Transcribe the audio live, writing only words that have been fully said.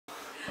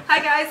Hi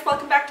guys,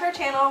 welcome back to our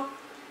channel.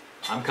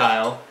 I'm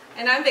Kyle.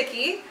 And I'm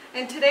Vicky.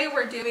 And today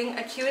we're doing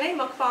a Q&A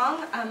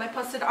mukbang. I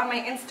posted on my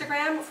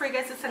Instagram for you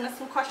guys to send us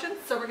some questions.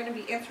 So we're going to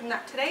be answering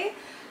that today.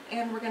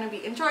 And we're going to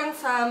be enjoying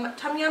some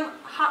tom yum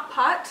hot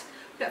pot.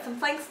 We got some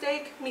flank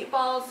steak,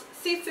 meatballs,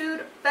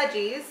 seafood,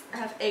 veggies. I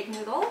have egg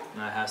noodle.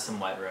 And I have some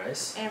white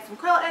rice. And some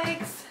quail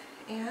eggs.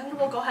 And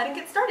we'll go ahead and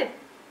get started.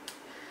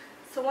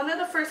 So one of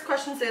the first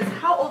questions is,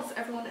 how old is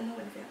everyone in the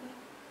Wynn family?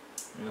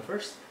 You go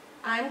first.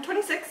 I'm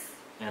 26.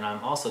 And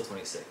I'm also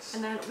 26.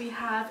 And then we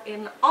have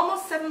an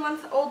almost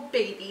 7-month-old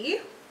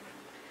baby.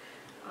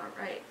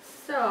 Alright,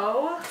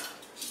 so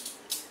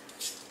let's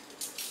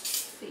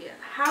see,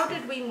 how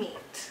did we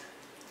meet?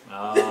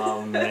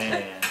 Oh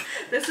man.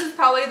 This is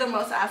probably the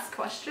most asked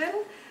question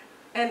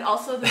and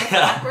also the most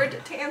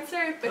awkward to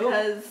answer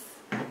because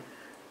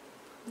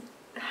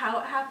how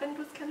it happened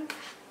was kind of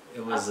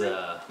It was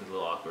a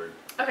little awkward.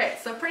 Okay,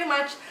 so pretty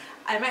much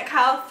I met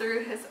Kyle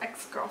through his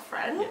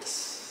ex-girlfriend.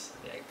 Yes.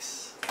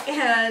 Yikes.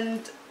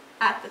 And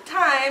at the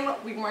time,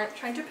 we weren't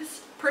trying to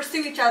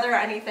pursue each other or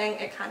anything.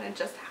 It kind of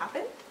just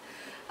happened.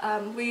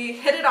 We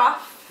hit it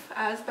off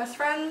as best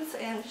friends,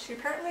 and she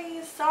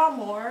apparently saw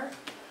more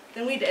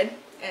than we did.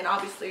 And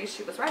obviously,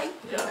 she was right,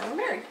 because now we're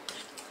married.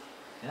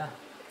 Yeah.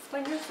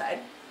 Explain your side.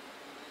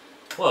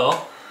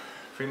 Well,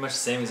 pretty much the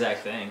same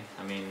exact thing.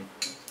 I mean,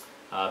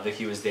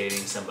 Vicky was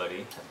dating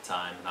somebody at the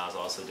time, and I was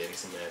also dating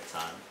somebody at the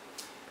time.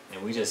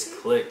 And we just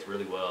clicked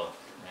really well.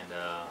 And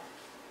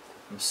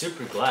I'm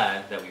super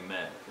glad that we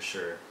met, for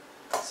sure.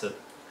 So,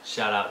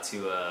 shout out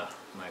to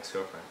my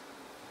ex-girlfriend.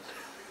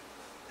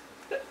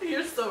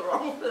 You're so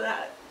wrong for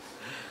that.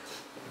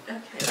 Okay,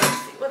 let's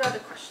see. What other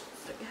questions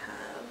do we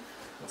have?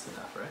 That's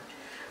enough, right?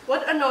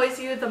 What annoys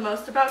you the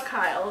most about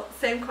Kyle?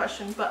 Same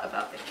question, but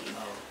about Vicky.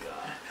 Oh,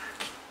 God.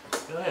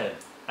 Go ahead.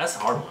 That's a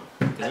hard one,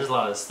 because there's a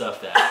lot of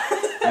stuff that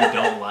you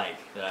don't like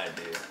that I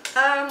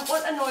do.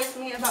 What annoys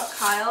me about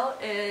Kyle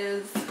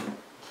is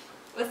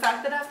the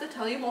fact that I have to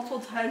tell you multiple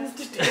times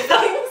to do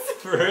things.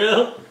 For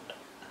real?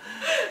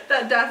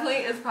 That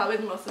definitely is probably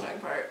the most annoying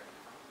part.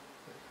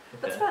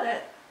 Okay. That's about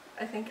it,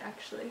 I think,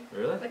 actually.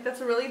 Really? Like,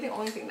 that's really the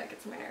only thing that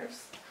gets on my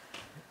nerves.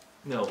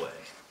 No way.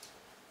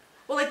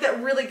 Well, like,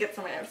 that really gets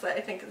on my nerves that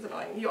I think is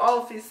annoying. You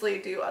obviously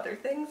do other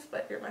things,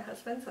 but you're my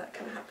husband, so that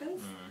kind of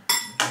happens.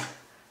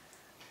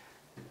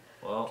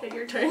 Well. Okay,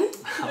 your turn.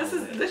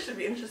 This should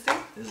be interesting.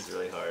 This is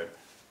really hard.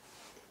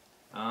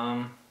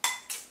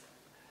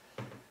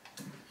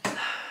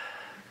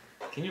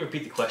 Can you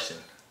repeat the question?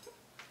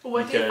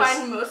 What do you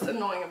find most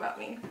annoying about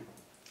me?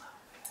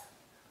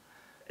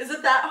 Is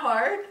it that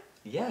hard?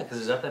 Yeah, because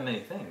there's not that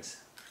many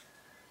things.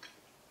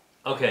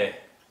 Okay,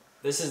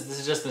 this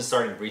has just been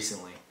starting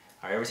recently.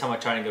 All right, every time I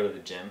try to go to the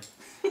gym,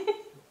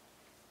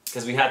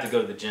 because we have to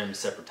go to the gym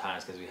separate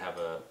times because we have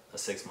a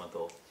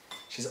 6-month-old.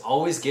 She's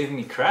always giving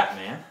me crap,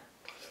 man.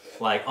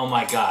 Like, oh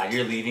my God,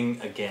 you're leaving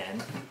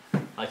again.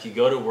 Like, you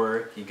go to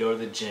work, you go to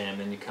the gym,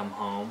 then you come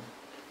home.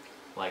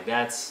 Like,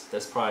 that's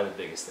probably the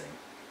biggest thing.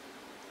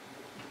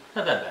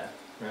 Not that bad,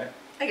 right?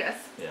 I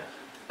guess. Yeah.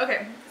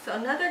 Okay, so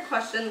another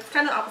question, it's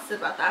kind of opposite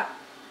about that.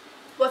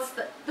 What's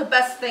the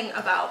best thing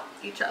about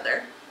each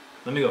other?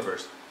 Let me go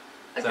first.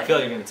 Okay. I feel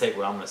like you're going to take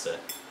what I'm going to say.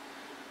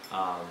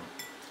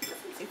 Get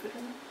some seafood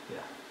in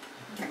there.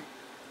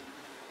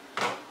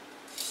 Yeah.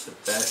 The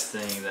best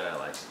thing that I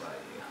like about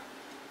you,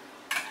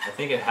 I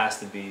think it has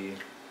to be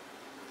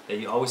that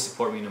you always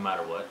support me no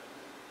matter what.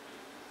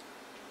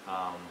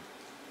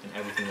 In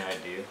everything that I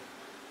do.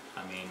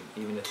 I mean,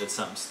 even if it's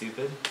something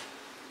stupid,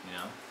 you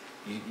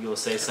know, you'll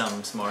say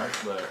something smart,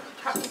 but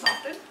Happens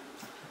often.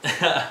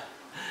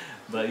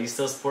 but you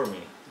still support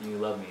me. You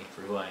love me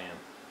for who I am.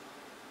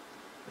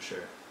 For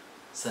sure.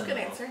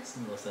 Sentimental. Good answer. It's a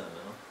little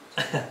sentimental.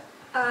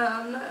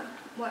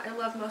 What I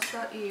love most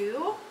about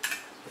you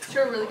is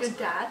you're a really good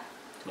dad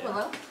to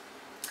Willow.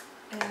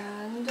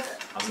 And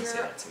I was gonna say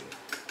that too.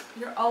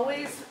 You're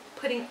always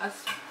putting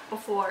us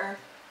before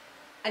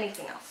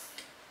anything else.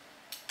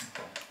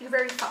 Okay. You're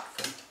very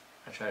thoughtful.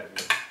 I try to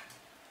be.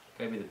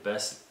 Gotta be the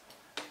best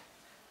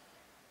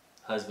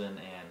husband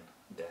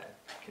and dad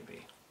could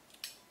be.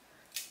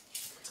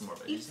 Some more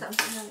veggies. Eat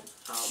something and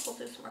we'll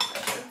do some more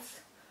questions.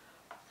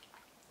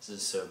 This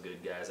is so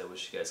good, guys. I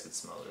wish you guys could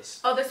smell this.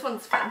 Oh, this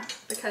one's fun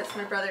because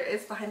my brother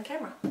is behind the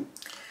camera.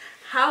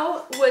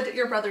 How would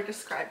your brother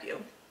describe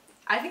you?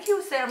 I think he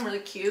would say I'm really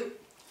cute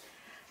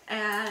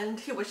and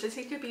he wishes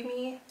he could be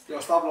me. Yo,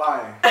 stop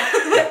lying.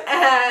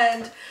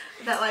 And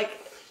that, like,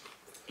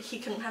 he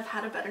couldn't have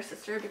had a better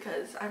sister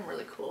because I'm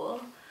really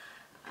cool.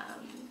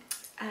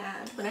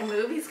 And when I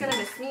move, he's gonna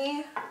miss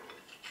me.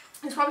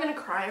 He's probably gonna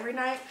cry every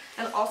night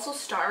and also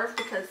starve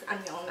because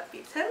I'm the one that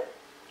beats him.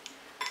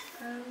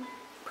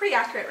 Pretty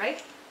accurate,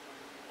 right?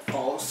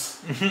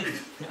 False.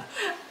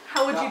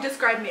 How would you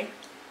describe me?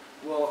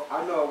 Well,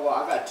 I know. Well,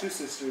 I got 2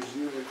 sisters,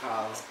 you and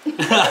Kyle.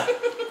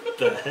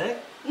 The heck?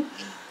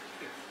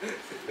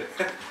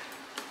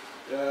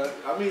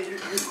 I mean,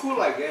 you're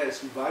cool, I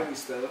guess. You buy me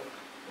stuff.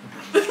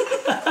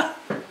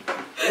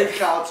 And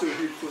Kyle too.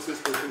 He's cool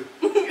sister too.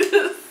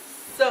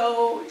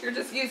 So you're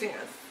just using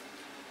us.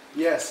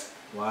 Yes.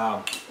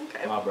 Wow.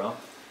 Okay. Wow, bro. All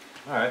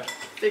right.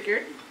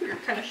 Figured. You're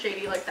kind of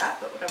shady like that,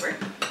 but whatever.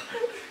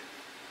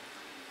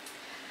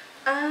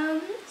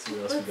 Let's see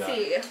what else we let's got.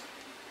 see. There's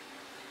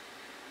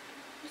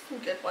some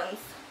good ones.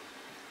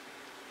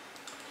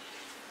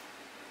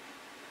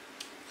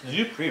 Did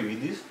you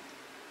pre-read these?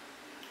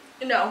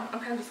 No, I'm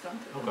kind of just going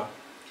through them.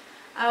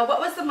 Okay. What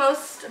was the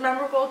most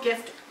memorable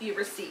gift you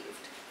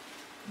received?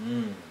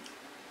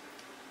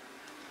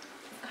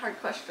 Hard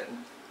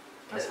question.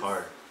 That's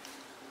hard.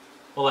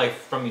 Well, like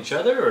from each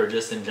other or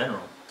just in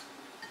general?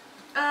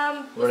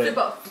 Let's do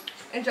both.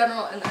 In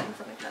general and then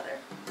from each other.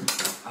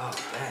 Oh,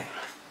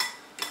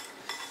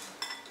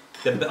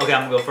 dang. Okay,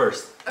 I'm gonna go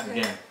first. Okay.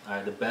 Again. All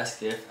right, the best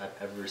gift I've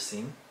ever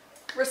seen.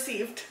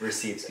 Received,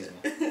 excuse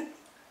me.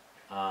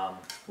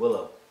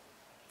 Willow.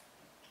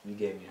 You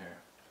gave me her.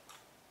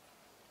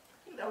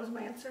 That was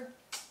my answer.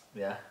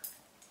 Yeah.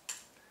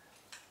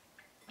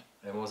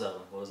 And what was that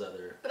one? What was the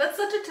other? But that's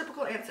such a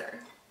typical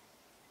answer.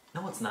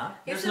 No, it's not.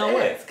 Yes, There's no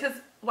way.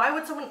 Because why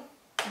would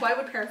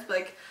parents be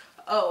like,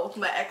 oh,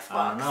 my Xbox?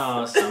 I don't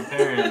know, some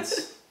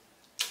parents.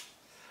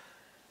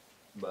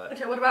 But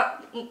Okay, what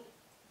about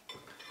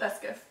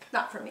best gift?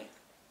 Not for me.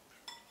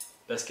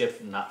 best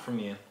gift not from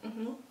you.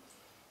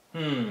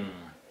 Oh,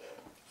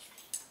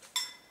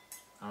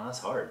 that's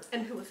hard.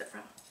 And who was it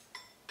from?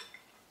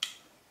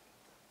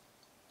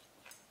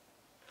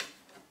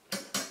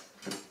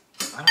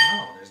 I don't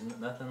know. There's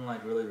nothing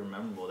like really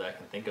memorable that I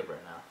can think of right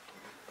now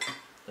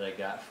that I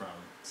got from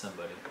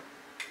somebody.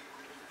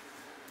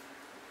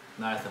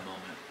 Not at the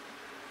moment.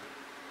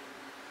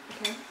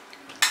 Okay.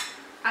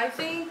 I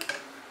think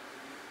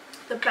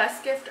the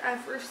best gift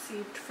I've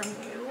received from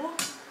you,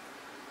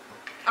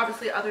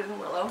 obviously other than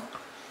Willow.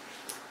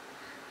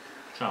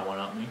 Trying to one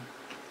up me.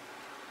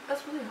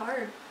 That's really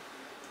hard.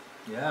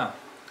 Yeah.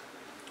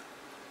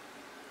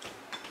 I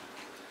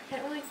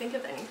can't really think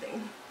of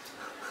anything.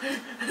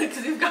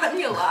 Because you've gotten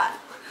me a lot.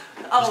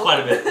 There's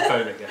quite a bit.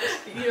 Quite a bit, guys.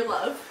 Your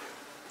love.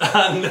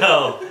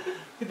 No.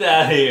 Get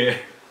that out of here.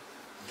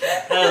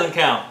 That doesn't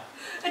count.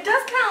 It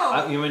does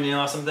count. You want to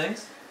know some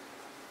things?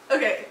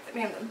 Okay,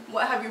 name them.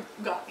 What have you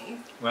got me?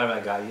 What have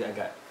I got you?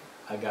 Okay,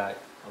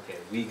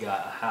 we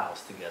got a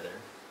house together.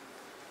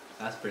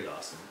 That's pretty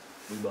awesome.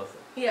 We both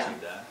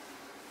achieved that.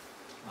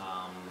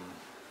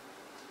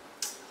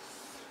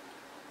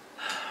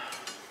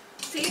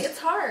 See, it's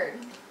hard.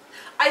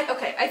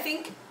 I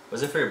think...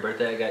 Was it for your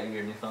birthday I got you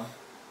your new phone?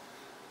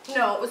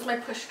 No, it was my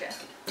push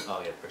gift.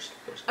 Oh yeah, push.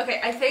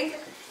 Okay, I think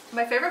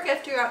my favorite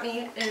gift you got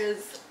me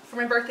is for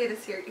my birthday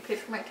this year. You paid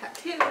for my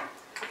tattoo.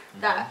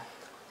 That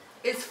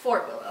is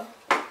for Willow.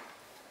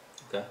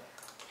 Okay.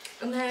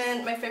 And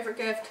then my favorite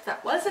gift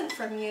that wasn't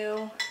from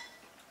you.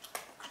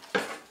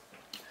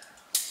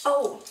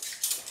 Oh,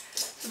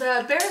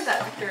 the bear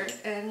that Victor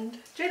and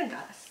Jaden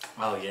got us.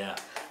 Oh yeah,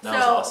 that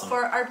was awesome.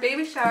 For our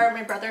baby shower,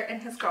 my brother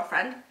and his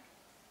girlfriend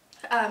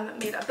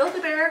made a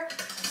Build-A-Bear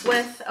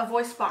with a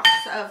voice box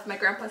of my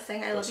grandpa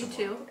saying I love you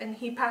too, and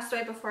he passed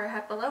away before I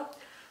had Willow,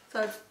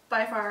 so it's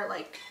by far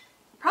like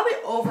probably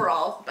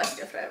overall the best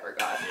gift I ever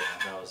got. Yeah,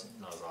 that was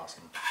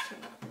awesome. Turn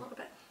that up a little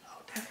bit.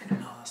 Oh dang,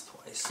 no, that's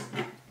twice.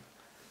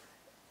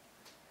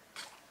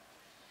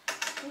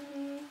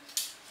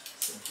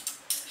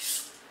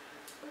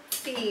 Let's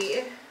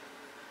see.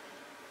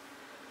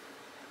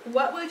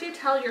 What would you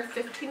tell your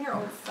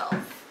 15-year-old self?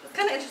 It's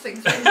kind of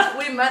interesting. So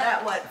we met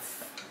at what,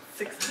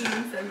 16,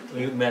 17?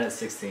 We met at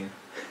 16.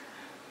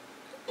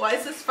 Why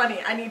is this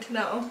funny? I need to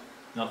know.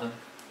 Nothing.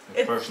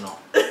 It's personal.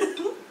 If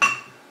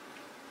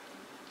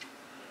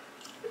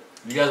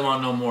you guys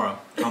want to know more,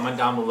 comment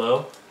down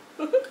below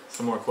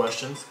some more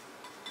questions.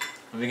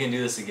 And we can do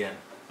this again.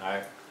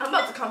 Alright? I'm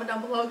about to comment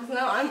down below because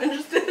now I'm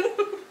interested.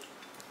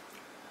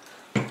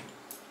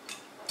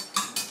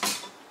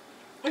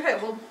 Okay,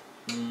 well,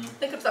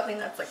 think of something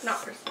that's like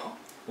not personal.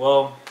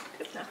 Well,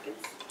 Good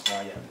napkins.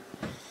 yeah.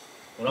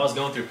 When I was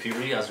going through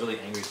puberty, I was a really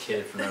angry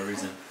kid for no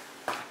reason.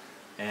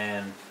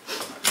 And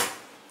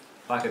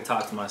if I could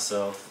talk to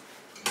myself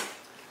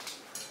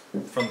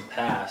from the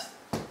past,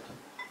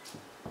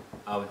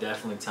 I would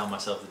definitely tell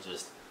myself to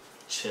just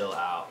chill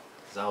out.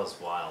 Because I was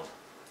wild.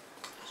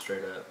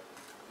 Straight up.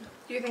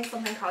 Do you think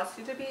something caused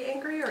you to be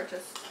angry or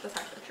just the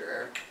fact that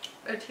you're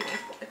a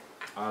teenage boy?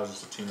 I was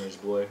just a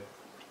teenage boy.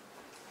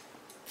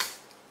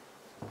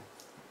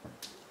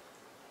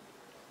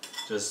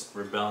 Just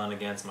rebelling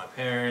against my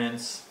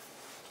parents.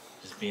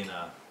 Just being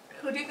a...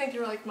 Who do you think you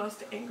were like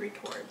most angry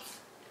towards?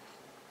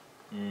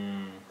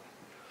 When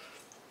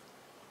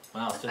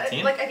I was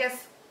 15? I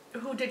guess,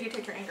 who did you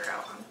take your anger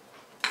out on?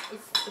 Is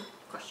the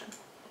question.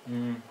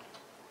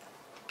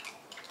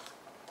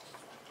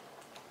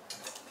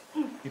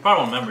 You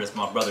probably won't remember this,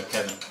 my brother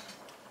Kevin.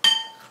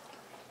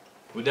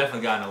 We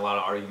definitely got in a lot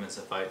of arguments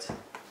and fights.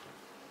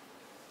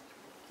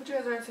 But you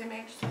guys are the same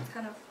age, so it's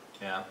kind of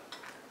Yeah.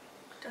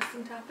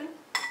 destined to happen.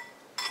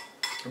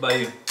 What about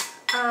you?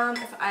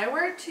 If I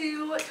were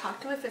to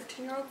talk to my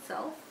 15-year-old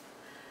self,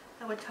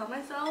 I would tell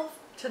myself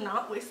to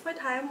not waste my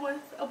time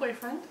with a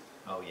boyfriend.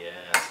 Oh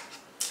yeah.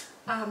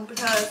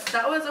 Because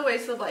that was a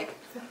waste of like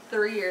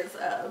 3 years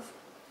of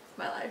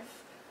my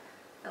life.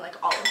 and like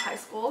all of high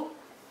school.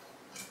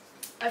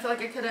 I feel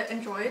like I could have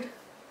enjoyed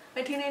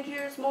my teenage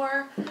years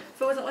more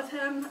if it wasn't with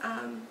him,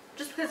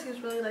 just because he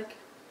was really like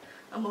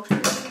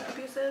emotionally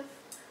abusive.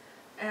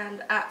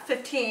 And at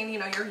 15, you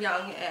know, you're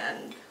young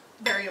and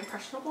very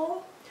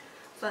impressionable,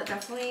 so that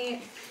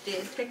definitely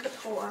did take a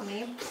toll on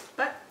me.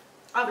 But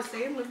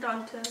obviously, I moved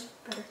on to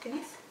better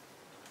things.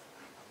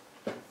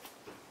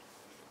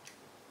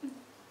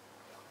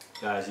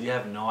 Guys, you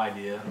have no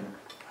idea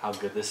how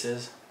good this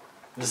is.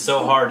 This is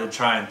so hard to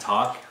try and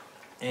talk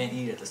and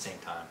eat at the same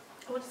time.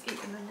 We'll just eat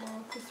and then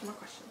we'll do some more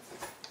questions.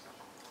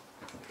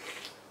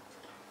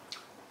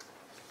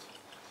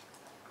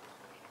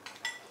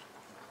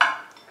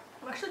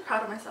 I'm actually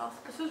proud of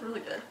myself. This is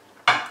really good.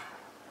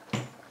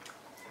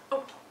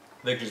 Oh.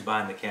 Victor's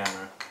behind the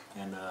camera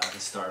and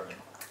he's starving.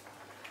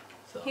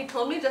 So. He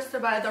told me just to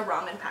buy the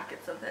ramen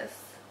packets of this.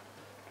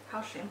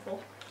 How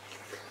shameful.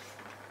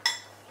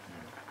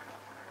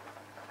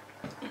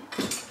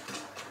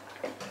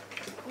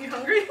 You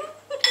hungry?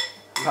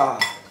 Nah.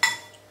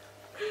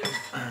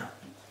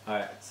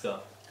 Alright, let's go.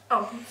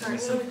 Oh, sorry.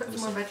 Let me put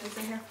some more veggies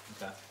in here.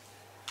 Okay.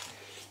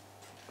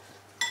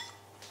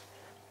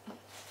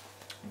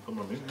 You put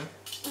more meat in there?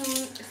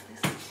 Yes,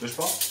 please. Fish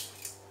ball?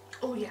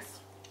 Oh, yes.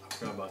 I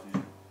forgot about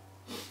you.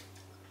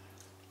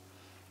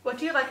 What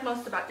do you like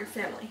most about your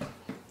family?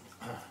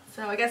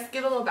 So I guess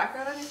give a little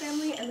background on your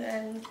family and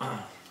then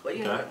what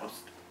you enjoy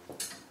most.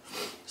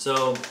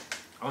 So,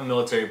 I'm a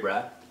military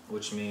brat,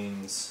 which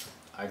means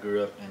I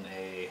grew up in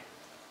a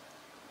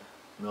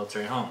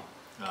military home.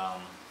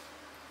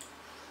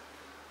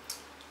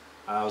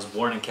 I was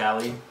born in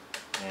Cali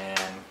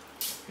and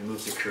we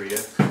moved to Korea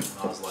when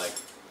I was like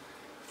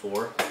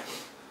 4.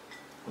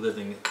 We lived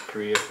in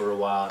Korea for a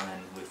while and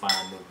then we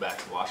finally moved back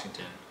to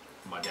Washington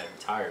when my dad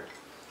retired.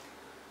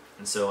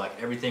 And so like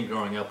everything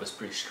growing up was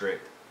pretty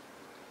strict.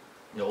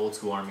 The old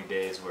school army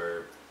days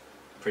were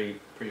pretty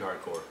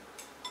hardcore.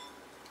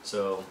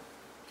 So,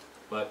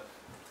 but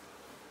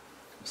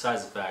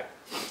besides the fact,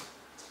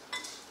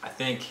 I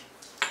think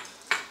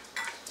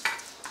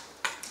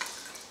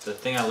the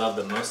thing I love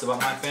the most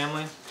about my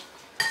family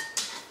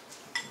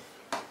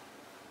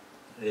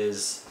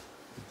is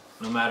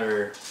no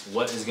matter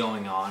what is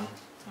going on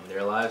in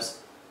their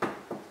lives,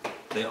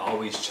 they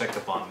always check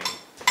up on me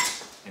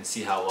and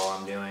see how well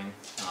I'm doing.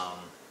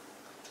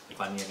 If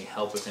I need any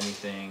help with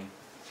anything,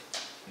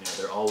 you know,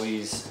 they're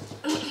always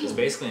just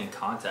basically in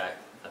contact.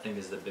 I think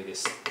is the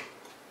biggest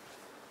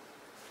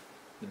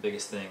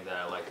thing that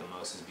I like the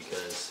most is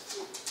because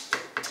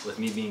with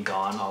me being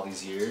gone all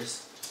these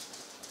years,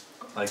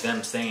 like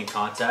them staying in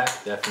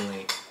contact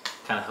definitely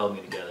kind of held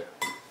me together.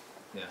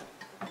 Yeah.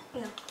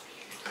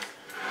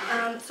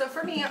 Yeah. So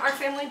for me, our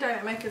family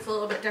dynamic is a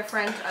little bit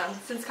different.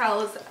 Since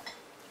Kyle is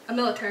a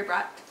military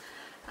brat,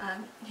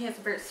 he has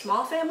a very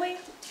small family,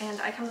 and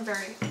I come from a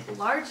very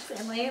large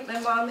family. My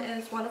mom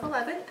is one of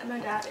 11, and my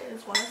dad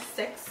is one of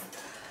 6.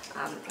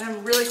 And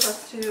I'm really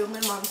close to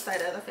my mom's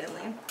side of the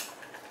family.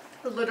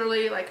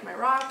 Literally like my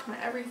rock, my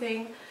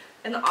everything.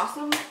 And the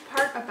awesome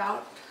part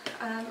about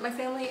my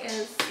family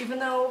is even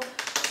though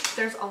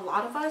there's a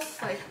lot of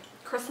us, like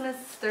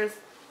Christmas, there's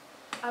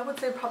I would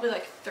say probably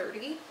like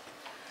 30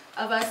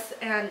 of us,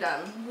 and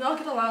we all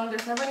get along.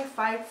 There's never any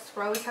fights.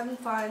 We're always having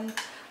fun.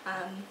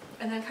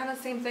 And then kind of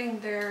same thing,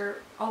 they're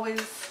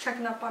always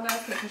checking up on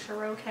us, making sure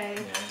we're okay.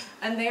 Yeah.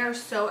 And they are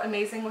so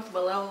amazing with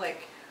Willow,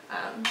 like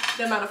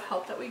the amount of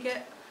help that we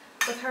get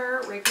with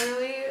her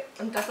regularly.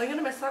 I'm definitely going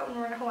to miss that when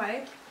we're in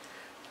Hawaii,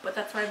 but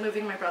that's why I'm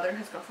moving my brother and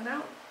his girlfriend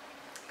out.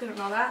 They don't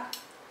know that,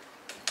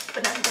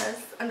 but now he does.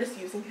 I'm just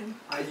using him.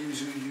 I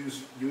usually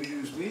use, you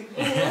use me?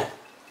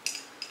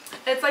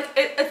 It's like,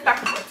 it's back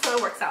and forth, so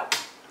it works out.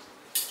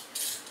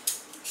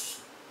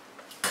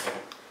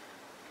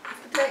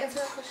 Did I answer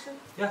that question?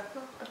 Yeah.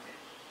 Oh, okay.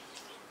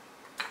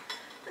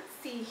 Let's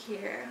see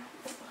here.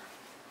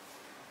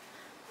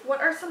 What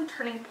are some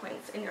turning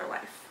points in your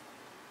life?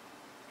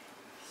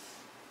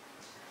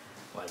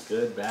 Like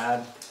good,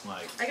 bad,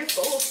 like... I guess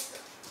both.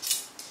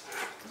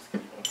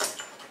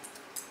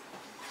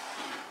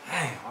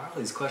 Dang, why are all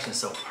these questions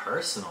so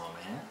personal,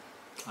 man?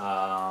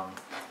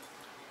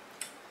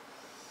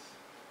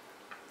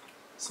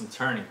 Some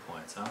turning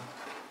points, huh?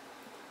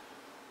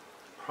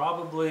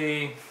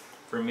 Probably,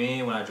 for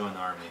me, when I joined the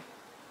Army.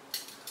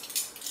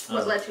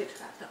 What led you to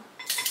that, though?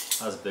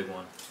 That was a big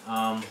one.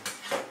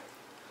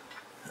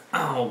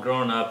 Well,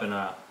 growing up in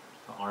an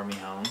Army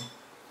home,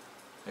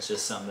 it's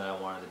just something that I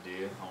wanted to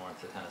do. I wanted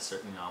to kind of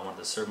serve, I wanted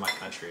to serve my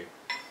country.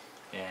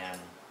 And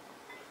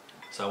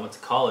so I went to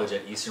college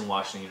at Eastern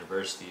Washington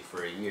University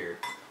for a year.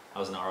 I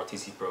was in the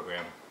ROTC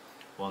program.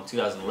 Well, in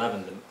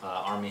 2011, the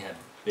Army had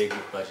big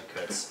budget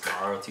cuts.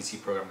 Our ROTC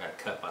program got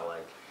cut by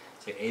like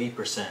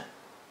 80%.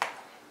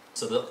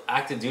 So the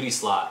active duty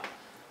slot,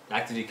 the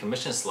active duty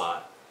commission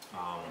slot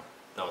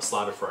that was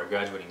slotted for our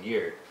graduating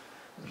year,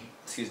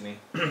 excuse me,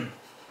 it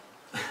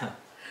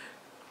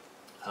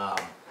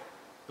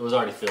was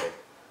already filled.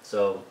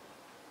 So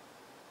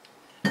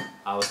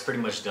I was pretty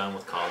much done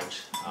with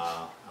college.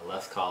 I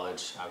left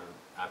college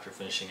after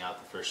finishing out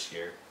the first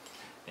year,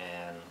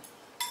 and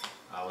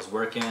I was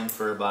working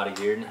for about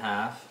a year and a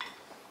half,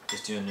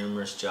 just doing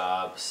numerous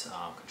jobs,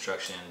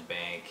 construction,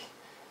 bank.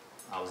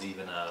 I was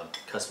even a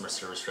customer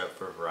service rep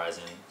for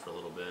Verizon for a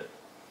little bit,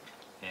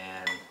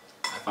 and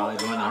I finally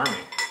joined the Army.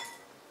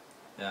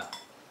 Yeah.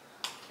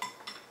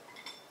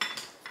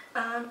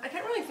 I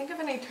can't really think of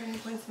any turning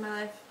points in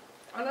my life.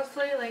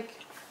 Honestly, like,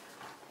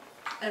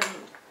 and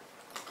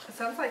it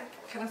sounds like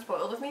kind of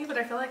spoiled of me, but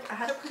I feel like I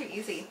had it pretty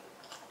easy.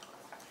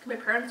 My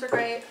parents are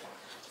great.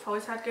 I've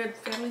always had good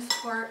family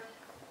support.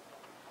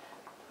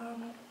 I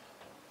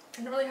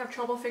didn't really have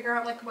trouble figuring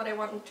out like what I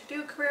wanted to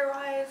do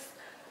career-wise.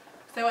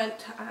 So I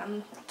went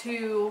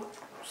to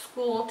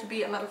school to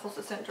be a medical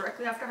assistant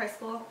directly after high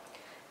school,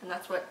 and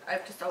that's what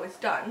I've just always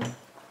done.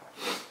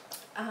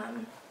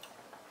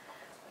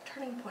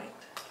 Turning point.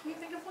 Can you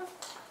think of one?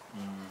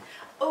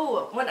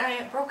 Oh, when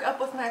I broke up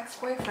with my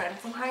ex-boyfriend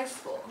from high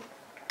school.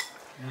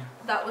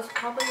 That was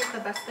probably the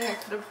best thing I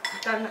could have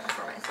done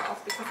for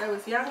myself, because I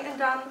was young and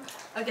dumb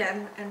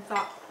again and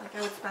thought like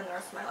I would spend the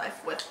rest of my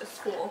life with this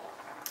fool.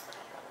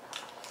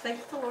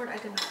 Thank the Lord I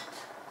did not.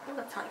 Oh,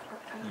 that's hard.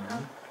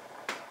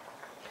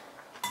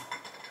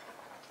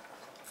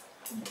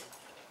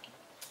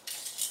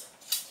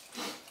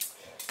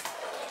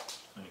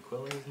 Any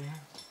quillies in here?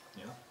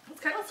 Yeah. It's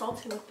kind of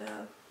salty with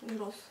the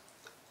noodles.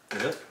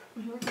 Is it?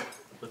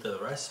 But the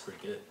rice is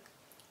pretty good.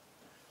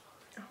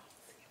 Oh,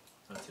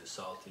 Not too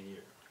salty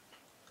or...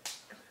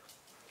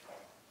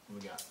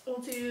 What we got? we'll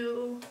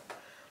do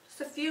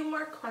just a few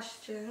more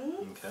questions.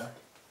 Okay.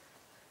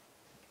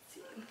 Let's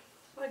see.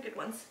 A lot of good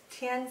ones.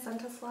 Tian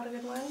sent us a lot of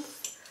good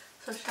ones.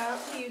 So shout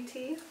out to you,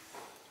 T.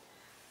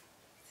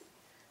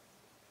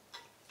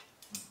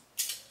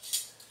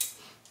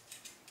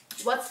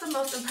 What's the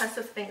most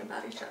impressive thing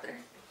about each other?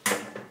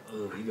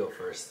 Oh, you go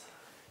first.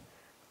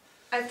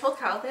 I've told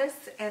Kyle this,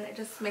 and it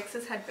just makes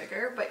his head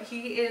bigger, but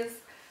he is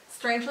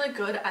strangely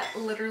good at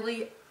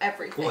literally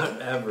everything.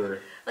 Whatever.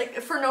 Like,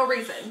 for no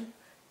reason.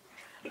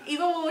 Like,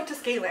 even when we went to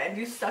Skateland,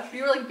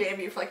 you were like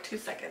baby for like 2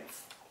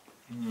 seconds.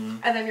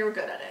 And then you were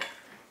good at it.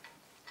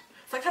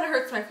 So that kind of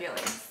hurts my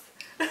feelings.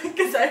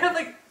 Because I have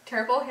like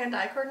terrible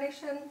hand-eye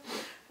coordination,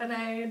 and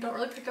I don't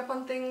really pick up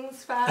on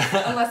things fast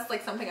unless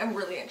like something I'm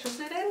really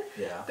interested in.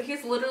 Yeah. But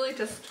he's literally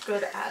just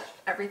good at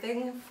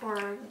everything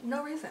for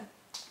no reason.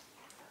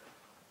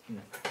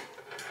 And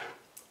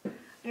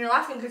you're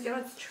laughing because you know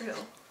it's true.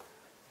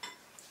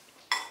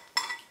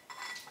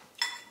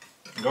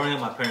 Growing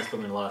up, my parents put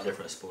me in a lot of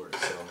different sports,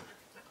 so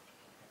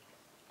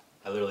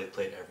I literally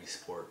played every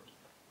sport.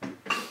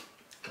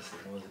 Let's see,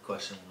 what was the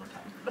question one more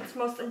time? What's the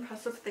most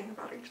impressive thing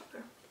about each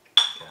other?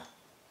 Yeah.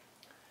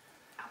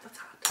 Oh, that's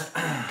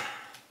hot.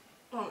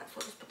 Well, I might as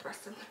well just put the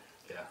rest in.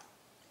 Yeah.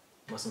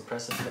 Most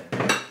impressive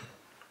thing.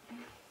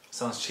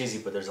 Sounds cheesy,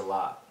 but there's a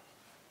lot.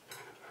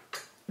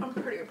 I'm a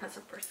pretty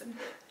impressive person.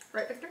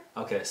 Right, Victor?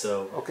 Okay,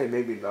 so Okay,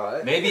 maybe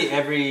not. maybe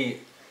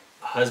every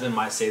husband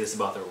might say this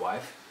about their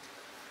wife,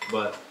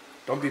 but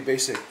Don't be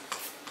basic.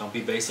 don't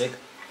be basic.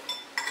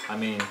 I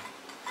mean,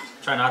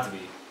 try not to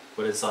be,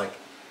 but it's like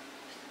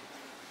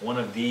one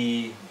of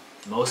the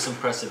most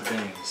impressive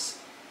things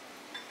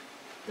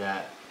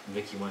that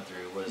Vicky went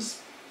through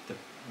was the,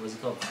 what's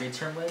it called,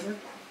 preterm labor?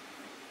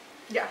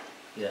 Yeah.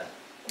 Yeah.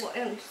 Well,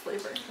 and just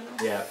labor. You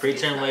know? Yeah,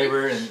 preterm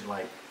labor, and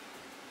like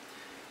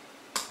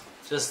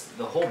just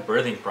the whole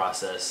birthing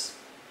process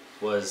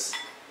was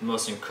the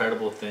most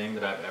incredible thing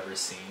that I've ever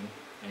seen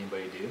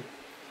anybody do.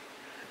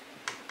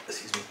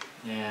 Excuse me.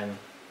 And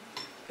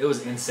it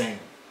was insane.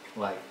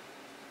 Like,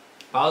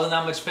 if I was in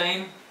that much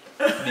pain,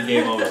 it'd be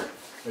game over.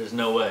 There's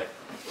no way.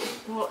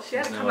 Well, she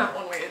had to come out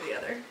one way or the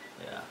other.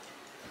 Yeah.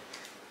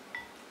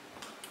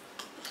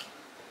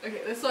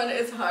 Okay, this one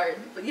is hard,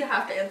 but you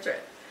have to answer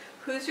it.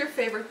 Who's your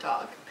favorite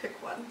dog?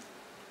 Pick one.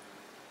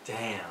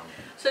 Damn.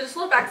 So just a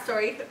little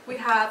backstory. We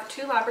have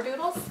 2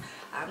 Labradoodles,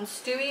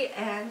 Stewie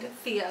and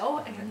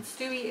Theo. And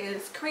Stewie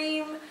is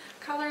cream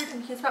colored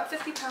and he's about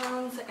 50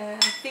 pounds.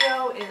 And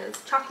Theo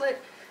is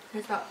chocolate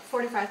and he's about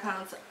 45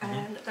 pounds.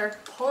 And they're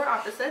polar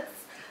opposites.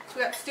 So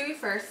we got Stewie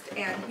first,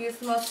 and he's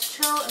the most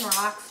chill and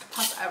relaxed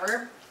pup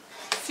ever.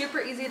 Super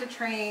easy to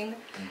train.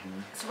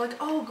 So we're like,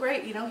 oh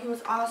great, you know, he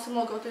was awesome.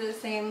 We'll go through the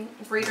same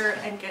breeder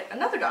and get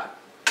another dog.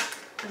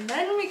 And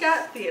then we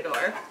got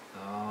Theodore.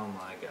 Oh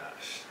my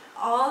gosh.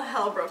 All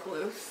hell broke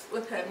loose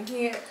with him.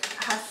 He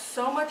has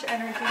so much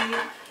energy.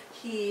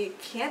 He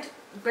can't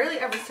barely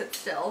ever sit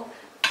still.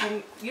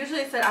 And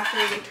usually it's that after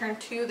they turn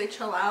 2, they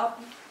chill out.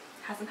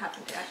 Hasn't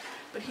happened yet.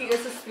 But he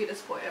is the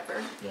sweetest boy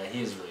ever. Yeah,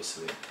 he is really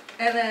sweet.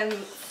 And then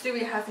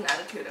Stewie has an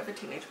attitude of a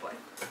teenage boy.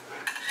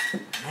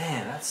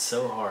 Man, that's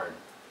so hard.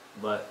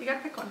 But You gotta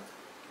pick one.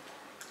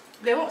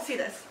 They won't see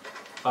this.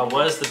 if I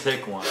was to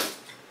pick one,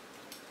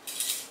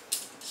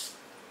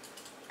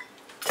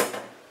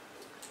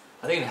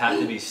 I think it'd have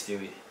to be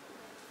Stewie.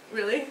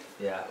 Really?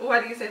 Yeah.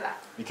 Why do you say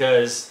that?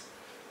 Because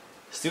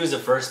Stewie's the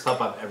first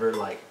pup I've ever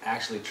like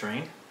actually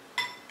trained,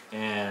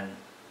 and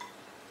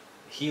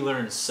he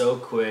learned so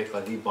quick.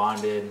 Like we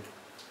bonded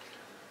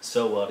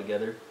so well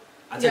together.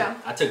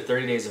 I took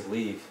 30 days of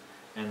leave,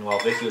 and while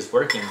Vicky was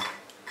working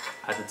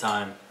at the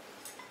time,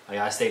 Like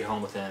I stayed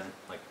home with him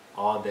like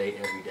all day,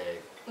 every day.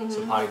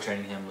 So potty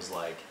training him was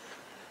like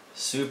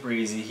super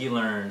easy. He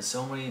learned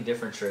so many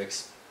different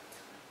tricks,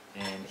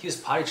 and he was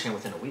potty trained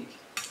within a week.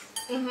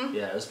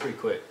 Yeah, it was pretty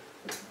quick.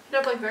 You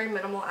have like very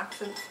minimal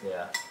accents.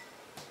 Yeah.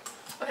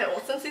 Okay,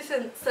 well since he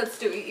said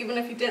Stewie, even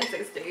if he didn't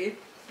say Stewie,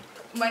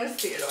 mine is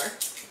Theodore.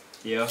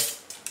 Yeah.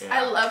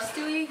 I love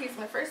Stewie. He's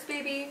my first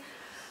baby,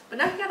 but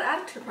now he got an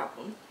attitude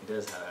problem. He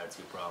does have an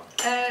attitude problem.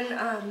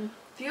 And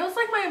Theo's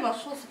like my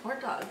emotional support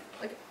dog.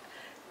 Like,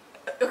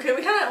 okay,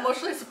 we kind of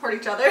emotionally support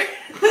each other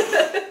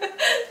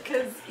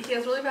because he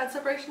has really bad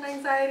separation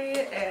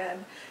anxiety,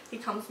 and he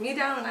calms me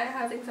down when I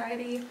have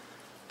anxiety.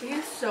 He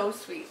is so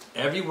sweet.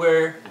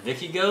 Everywhere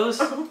Vicky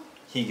goes,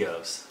 he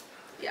goes.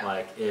 Yeah.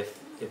 Like if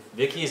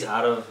Vicky's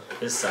out of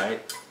his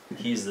sight,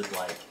 he's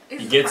like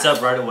he gets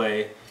up right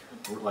away,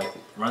 like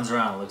runs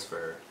around and looks for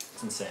her.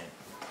 It's insane.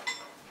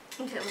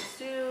 Okay, let's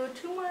do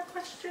 2 more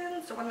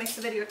questions. Don't want to make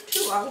the video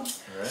too long. All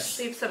right.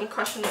 Leave some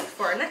questions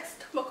for our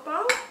next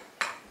mukbang.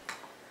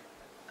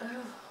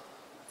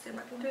 Let's see, I'm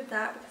not gonna do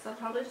that because that'll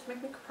probably just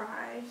make me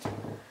cry.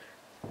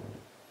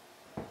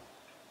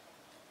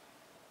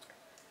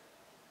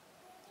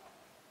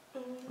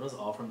 That was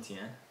all from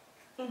Tien.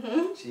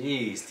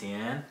 Jeez,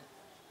 Tien.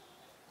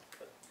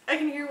 I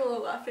can hear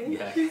Willow laughing.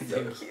 Yeah, She's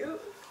so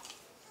cute.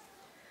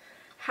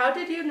 How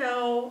did you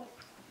know?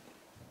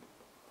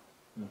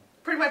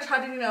 Pretty much, how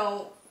did you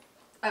know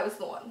I was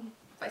the one?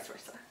 Vice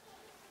versa.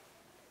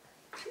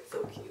 She's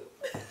so cute.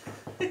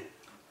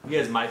 You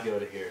guys might be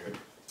able to hear her.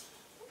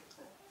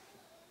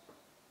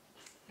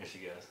 Here she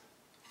goes.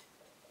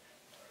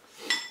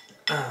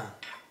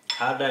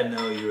 How did I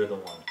know you were the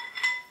one?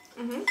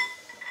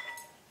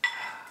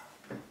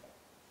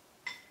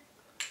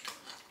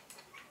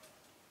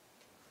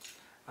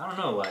 I don't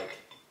know, like,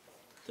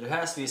 there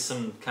has to be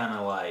some kind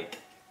of like,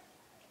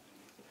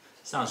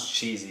 sounds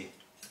cheesy,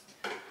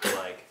 but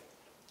like,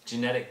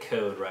 genetic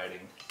code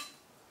writing.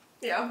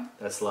 Yeah.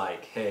 That's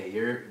like, hey,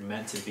 you're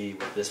meant to be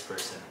with this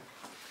person.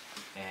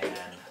 And,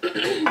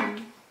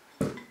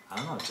 I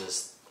don't know,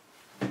 just,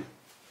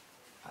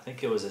 I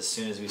think it was as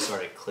soon as we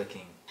started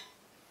clicking,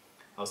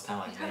 I was kind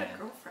of like, You man. had a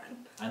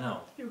girlfriend. I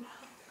know. You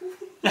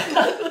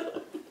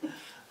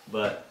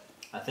But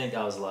I think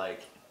I was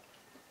like,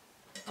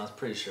 I was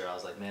pretty sure, I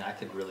was like, man, I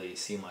could really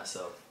see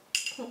myself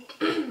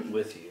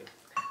with you.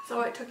 So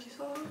why it took you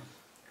so long?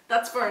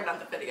 That's for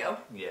another video.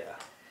 Yeah.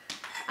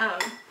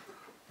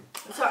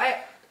 So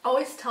I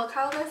always tell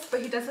Kyle this,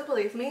 but he doesn't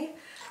believe me.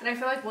 And I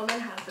feel like women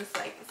have this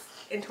like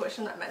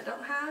intuition that men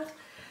don't have.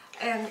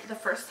 And the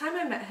first time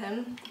I met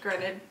him,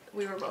 granted,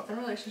 we were both in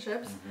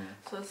relationships,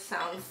 so it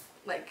sounds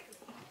like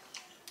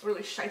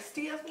really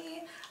shysty of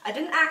me. I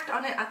didn't act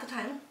on it at the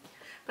time,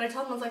 but I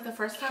told him it was like the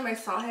first time I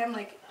saw him,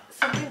 like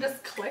something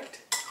just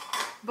clicked.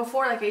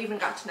 Before like I even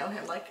got to know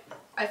him, like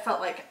I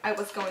felt like I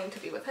was going to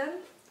be with him.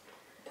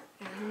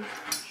 And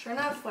sure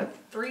enough, what,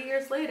 3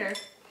 years later,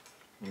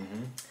 we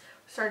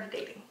started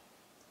dating.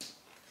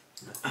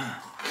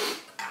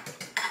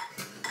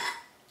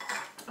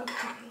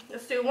 Okay,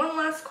 let's do one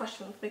last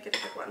question. Let's make it a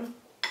good one.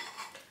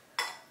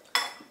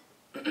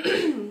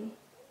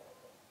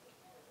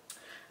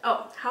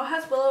 Oh, how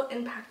has Willow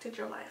impacted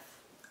your life?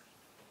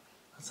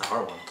 That's a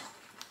hard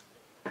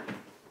one.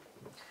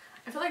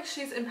 I feel like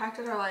she's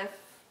impacted our life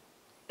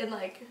in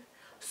like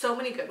so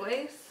many good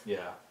ways.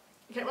 Yeah.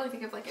 You can't really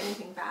think of like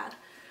anything bad,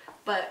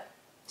 but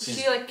She's,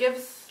 she like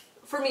gives,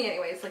 for me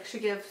anyways, like she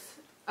gives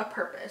a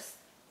purpose.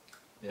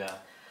 Yeah.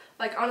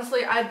 Like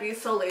honestly, I'd be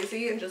so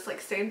lazy and just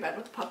like stay in bed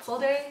with the pups all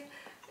day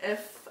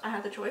if I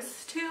had the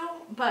choice to,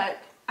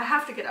 but I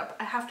have to get up.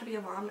 I have to be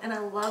a mom, and I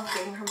love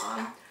being her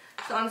mom.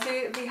 So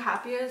honestly, the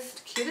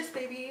happiest, cutest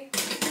baby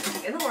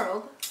in the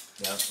world.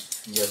 Yep.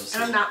 You guys will see.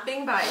 And I'm not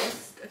being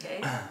biased,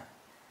 okay?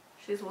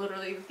 She's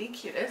literally the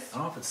cutest. I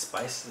don't know if it's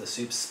spicy, the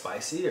soup's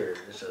spicy or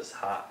it's just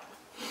hot.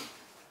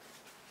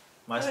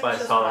 My I think spice it's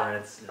just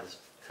tolerance is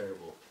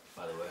terrible,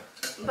 by the way.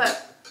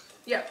 But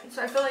yeah,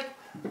 so I feel like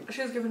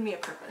she's given me a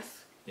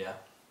purpose. Yeah.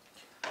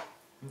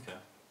 Okay.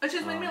 Which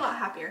has made me a lot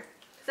happier.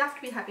 Because I have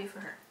to be happy for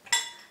her.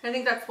 And I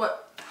think that's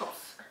what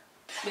helps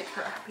make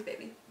her a happy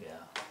baby. Yeah.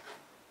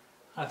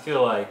 I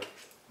feel like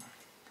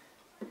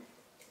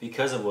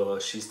because of Willow,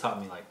 she's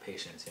taught me like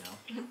patience, you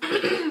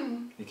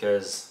know?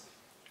 Because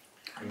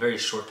I'm very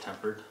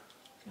short-tempered,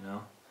 you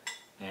know?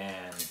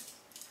 And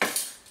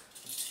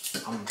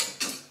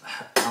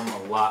I'm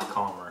a lot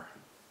calmer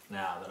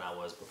now than I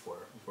was before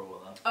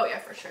Willow. Oh yeah,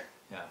 for sure.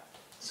 Yeah.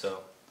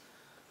 So.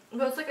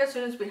 But it's like as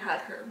soon as we had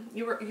her,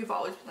 you've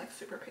always been like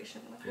super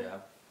patient with her. Yeah.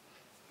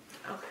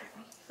 Okay,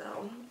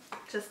 so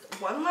just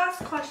one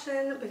last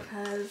question,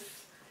 because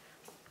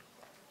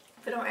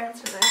if I don't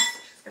answer this,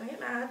 she's gonna get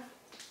mad.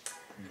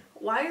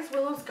 Why is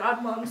Willow's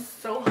godmom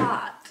so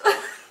hot?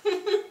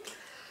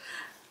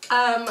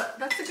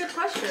 That's a good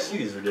question.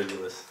 She's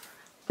ridiculous.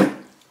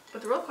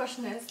 But the real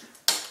question is,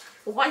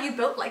 why you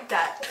built like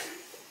that?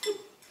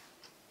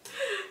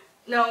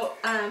 No,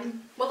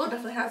 Willow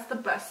definitely has the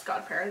best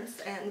godparents,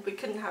 and we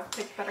couldn't have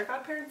picked better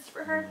godparents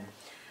for her.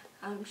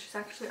 She's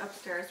actually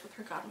upstairs with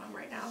her godmom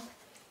right now.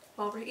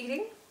 while we're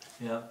eating.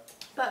 Yeah.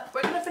 But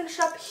we're going to finish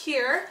up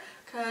here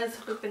because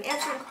we've been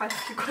answering quite a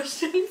few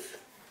questions.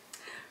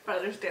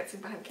 Brother's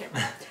dancing behind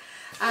camera.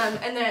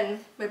 And then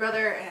my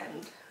brother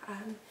and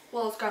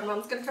Willow's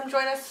godmom's going to come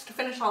join us to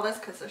finish all this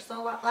because there's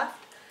still a lot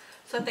left.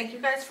 So thank you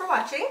guys for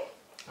watching.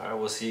 Alright,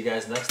 we'll see you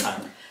guys next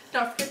time.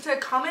 Don't forget to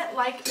comment,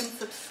 like, and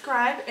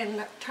subscribe,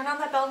 and turn on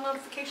that bell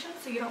notification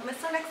so you don't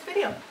miss our next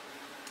video.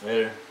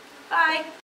 Later. Bye.